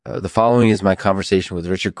The following is my conversation with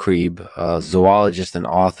Richard Craib, a zoologist and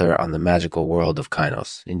author on the magical world of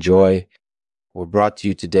Kinos. Enjoy. We're brought to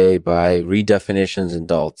you today by Redefinitions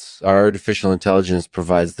Adults. Our artificial intelligence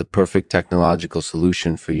provides the perfect technological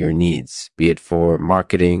solution for your needs, be it for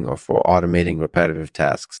marketing or for automating repetitive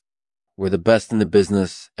tasks. We're the best in the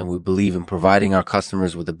business, and we believe in providing our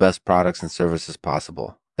customers with the best products and services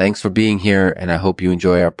possible. Thanks for being here, and I hope you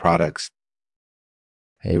enjoy our products.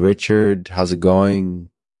 Hey, Richard, how's it going?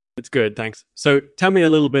 It's good, thanks. So tell me a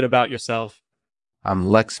little bit about yourself. I'm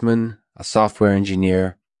Lexman, a software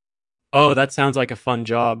engineer. Oh, that sounds like a fun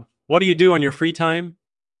job. What do you do on your free time?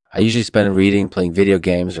 I usually spend it reading, playing video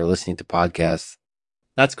games, or listening to podcasts.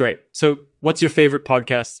 That's great. So what's your favorite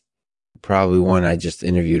podcast? Probably one I just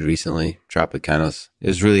interviewed recently, Tropic Kinos. It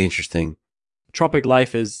was really interesting. Tropic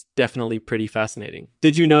life is definitely pretty fascinating.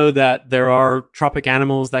 Did you know that there are tropic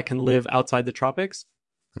animals that can live outside the tropics?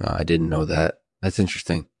 No, I didn't know that. That's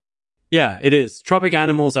interesting. Yeah, it is. Tropic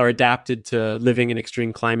animals are adapted to living in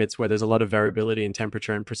extreme climates where there's a lot of variability in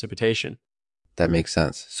temperature and precipitation. That makes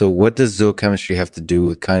sense. So what does zoochemistry have to do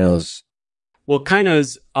with Kinos? Well,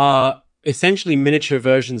 kinos are essentially miniature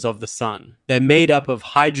versions of the sun. They're made up of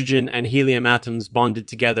hydrogen and helium atoms bonded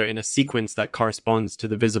together in a sequence that corresponds to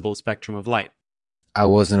the visible spectrum of light. I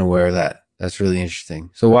wasn't aware of that. That's really interesting.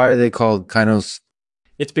 So why are they called Kinos?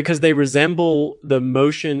 It's because they resemble the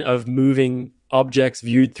motion of moving objects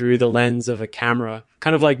viewed through the lens of a camera,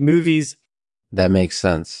 kind of like movies. That makes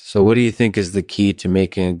sense. So what do you think is the key to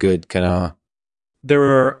making a good Kino? There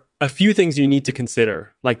are a few things you need to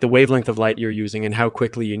consider, like the wavelength of light you're using and how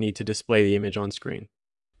quickly you need to display the image on screen.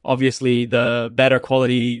 Obviously, the better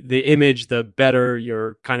quality the image, the better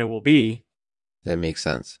your Kino will be. That makes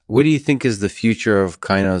sense. What do you think is the future of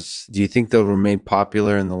Kinos? Do you think they'll remain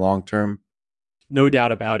popular in the long term? No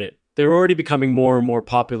doubt about it. They're already becoming more and more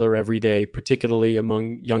popular every day, particularly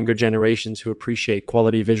among younger generations who appreciate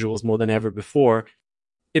quality visuals more than ever before.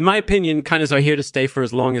 In my opinion, Kinos are here to stay for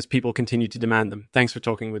as long as people continue to demand them. Thanks for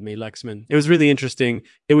talking with me, Lexman. It was really interesting.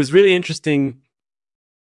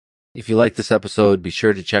 If you like this episode, be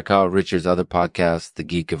sure to check out Richard's other podcast, The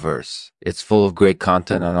Geekiverse. It's full of great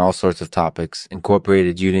content on all sorts of topics,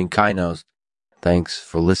 incorporated using Kinos. Thanks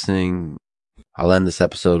for listening. I'll end this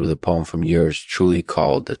episode with a poem from yours truly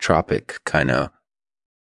called The Tropic Kino.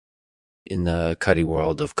 In the cutty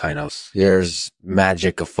world of Kinos, there's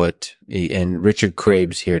magic afoot, and Richard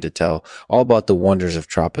Craib's here to tell all about the wonders of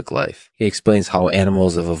tropic life. He explains how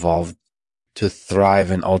animals have evolved to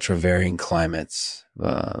thrive in ultra-varying climates.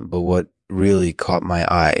 But what really caught my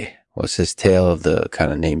eye was his tale of the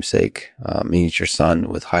kind of namesake, miniature sun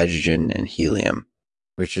with hydrogen and helium.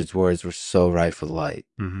 Richard's words were so rife with light.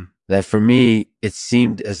 That for me, it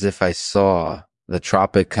seemed as if I saw the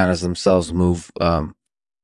tropic Kinos themselves move